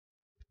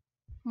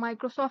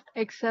Microsoft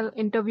Excel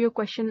interview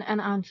question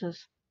and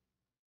answers.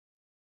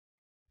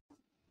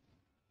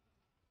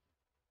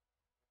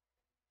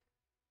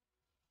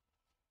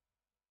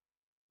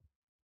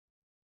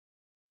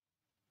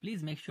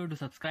 Please make sure to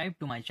subscribe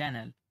to my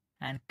channel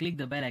and click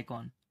the bell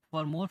icon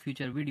for more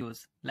future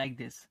videos like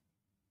this.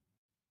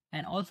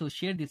 And also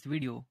share this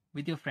video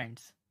with your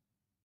friends.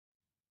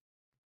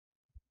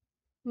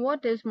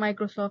 What is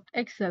Microsoft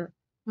Excel?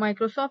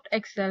 Microsoft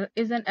Excel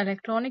is an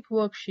electronic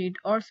worksheet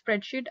or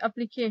spreadsheet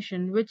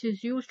application which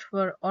is used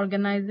for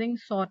organizing,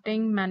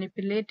 sorting,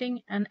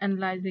 manipulating, and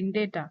analyzing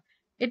data.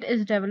 It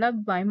is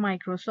developed by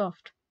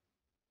Microsoft.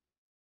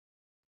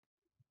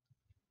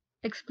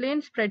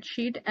 Explain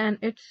spreadsheet and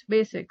its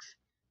basics.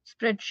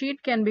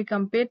 Spreadsheet can be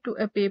compared to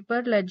a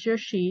paper ledger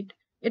sheet.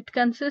 It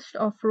consists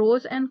of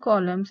rows and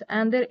columns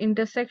and their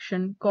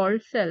intersection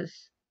called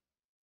cells.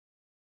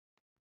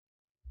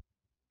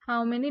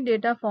 How many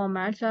data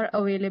formats are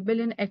available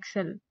in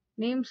Excel?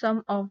 Name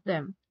some of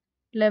them.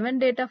 11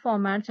 data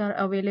formats are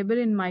available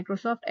in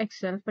Microsoft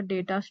Excel for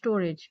data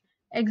storage.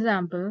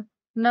 Example: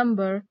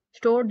 number,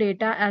 store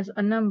data as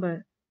a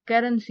number.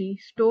 Currency,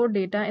 store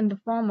data in the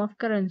form of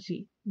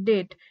currency.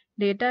 Date,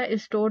 data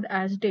is stored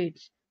as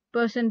dates.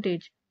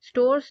 Percentage,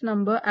 stores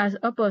number as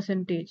a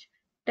percentage.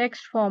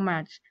 Text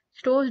formats,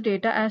 stores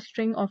data as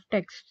string of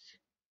texts.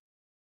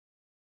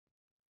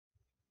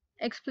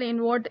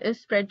 Explain what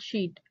is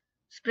spreadsheet.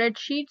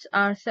 Spreadsheets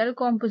are cell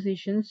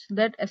compositions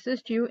that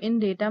assist you in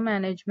data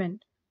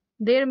management.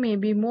 There may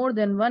be more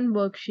than one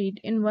worksheet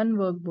in one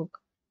workbook.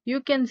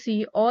 You can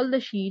see all the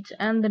sheets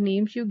and the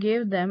names you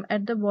gave them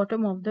at the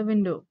bottom of the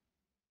window.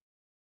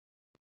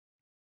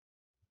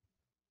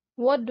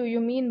 What do you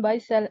mean by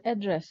cell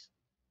address?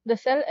 The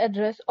cell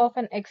address of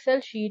an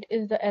Excel sheet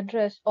is the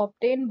address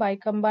obtained by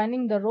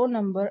combining the row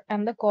number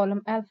and the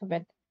column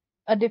alphabet.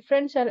 A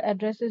different cell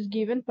address is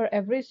given for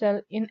every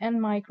cell in a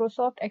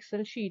Microsoft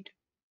Excel sheet.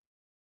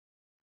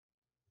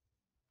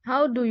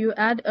 How do you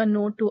add a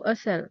note to a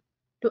cell?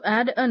 To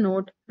add a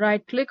note,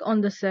 right-click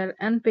on the cell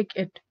and pick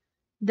it.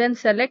 Then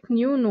select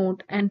New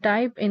Note and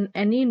type in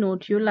any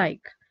note you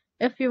like.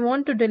 If you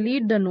want to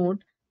delete the note,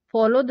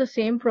 follow the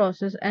same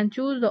process and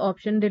choose the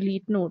option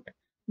Delete Note.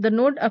 The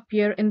note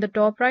appears in the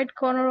top right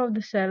corner of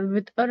the cell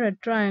with a red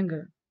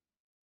triangle.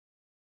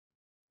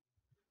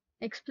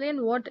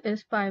 Explain what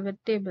is pivot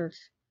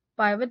tables.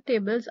 Pivot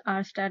tables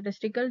are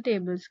statistical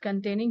tables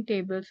containing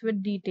tables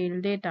with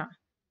detailed data.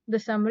 The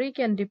summary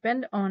can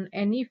depend on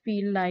any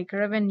field like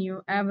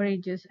revenue,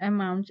 averages,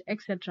 amounts,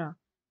 etc.,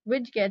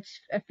 which gets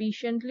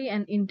efficiently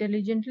and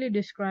intelligently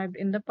described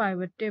in the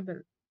pivot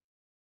table.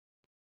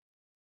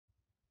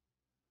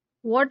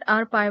 What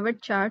are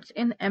pivot charts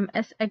in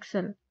MS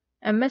Excel?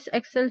 MS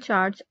Excel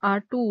charts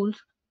are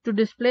tools to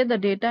display the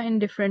data in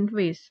different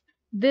ways.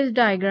 This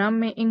diagram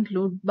may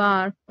include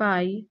bar,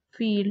 pie,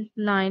 field,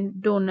 line,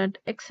 donut,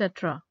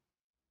 etc.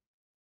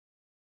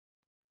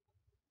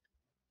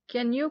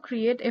 Can you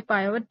create a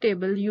pivot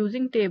table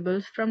using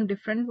tables from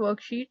different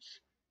worksheets?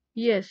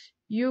 Yes,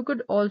 you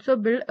could also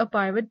build a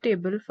pivot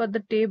table for the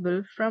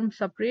table from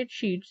separate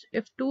sheets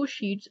if two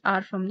sheets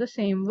are from the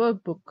same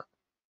workbook.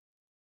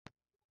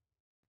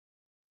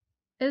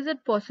 Is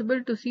it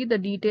possible to see the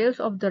details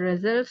of the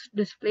results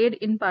displayed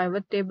in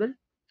pivot table?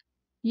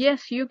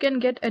 Yes, you can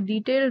get a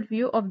detailed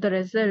view of the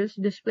results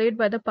displayed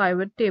by the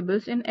pivot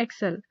tables in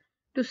Excel.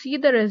 To see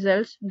the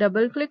results,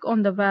 double-click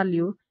on the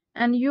value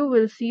and you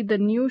will see the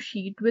new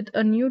sheet with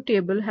a new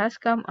table has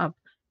come up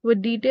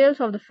with details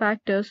of the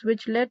factors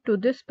which led to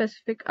this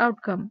specific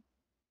outcome.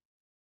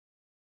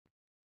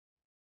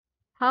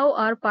 How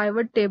are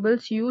pivot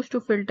tables used to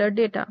filter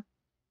data?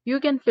 You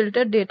can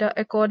filter data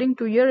according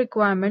to your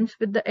requirements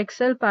with the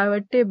Excel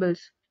pivot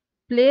tables.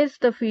 Place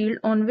the field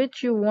on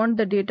which you want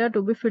the data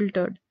to be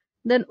filtered.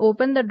 Then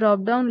open the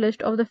drop-down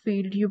list of the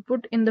field you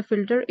put in the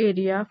filter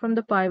area from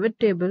the pivot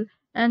table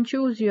and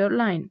choose your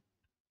line.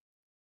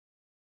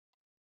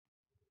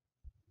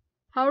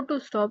 How to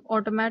stop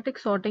automatic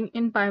sorting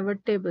in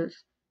pivot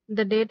tables.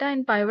 The data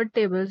in pivot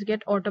tables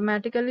get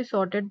automatically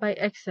sorted by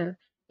Excel.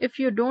 If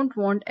you don't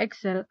want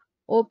Excel,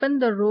 open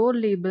the row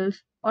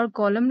labels or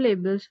column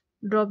labels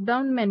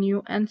drop-down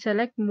menu and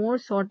select more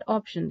sort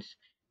options.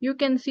 You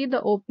can see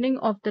the opening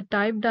of the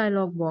type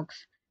dialog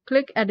box.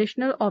 Click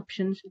additional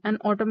options and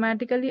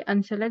automatically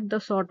unselect the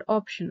sort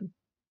option.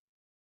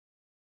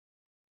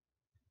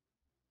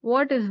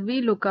 What is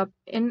vlookup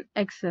in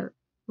Excel?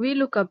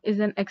 VLOOKUP is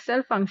an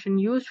Excel function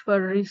used for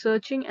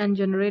researching and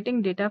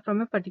generating data from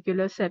a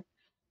particular set.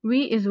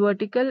 V is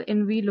vertical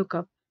in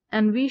VLOOKUP,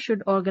 and we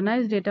should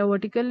organize data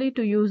vertically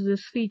to use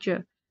this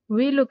feature.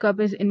 VLOOKUP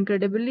is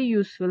incredibly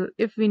useful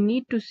if we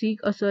need to seek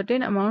a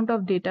certain amount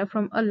of data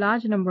from a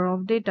large number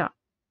of data.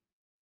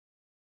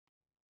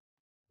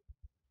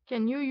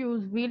 Can you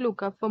use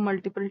VLOOKUP for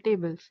multiple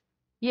tables?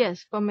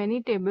 Yes, for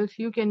many tables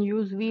you can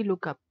use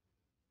VLOOKUP.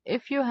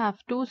 If you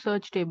have two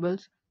search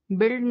tables,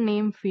 build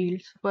name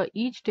fields for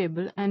each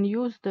table and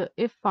use the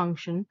if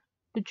function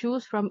to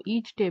choose from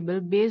each table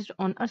based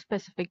on a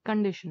specific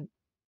condition.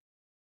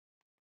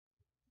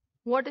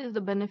 What is the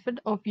benefit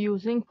of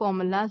using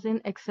formulas in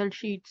Excel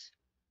sheets?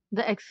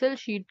 The Excel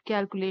sheet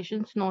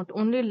calculations not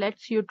only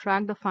lets you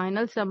track the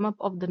final sum up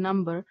of the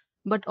number,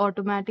 but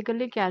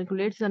automatically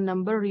calculates the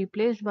number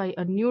replaced by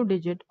a new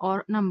digit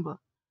or number.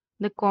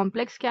 The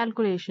complex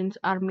calculations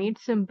are made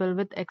simple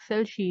with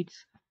Excel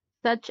sheets,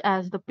 such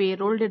as the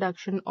payroll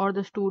deduction or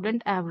the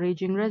student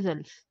averaging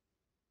results.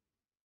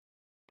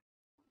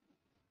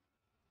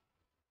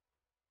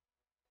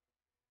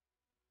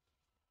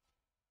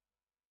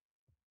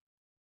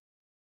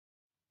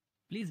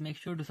 Please make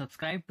sure to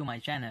subscribe to my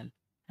channel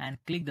and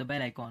click the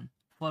bell icon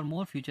for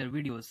more future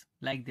videos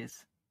like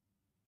this.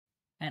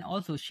 And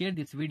also share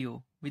this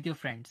video with your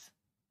friends.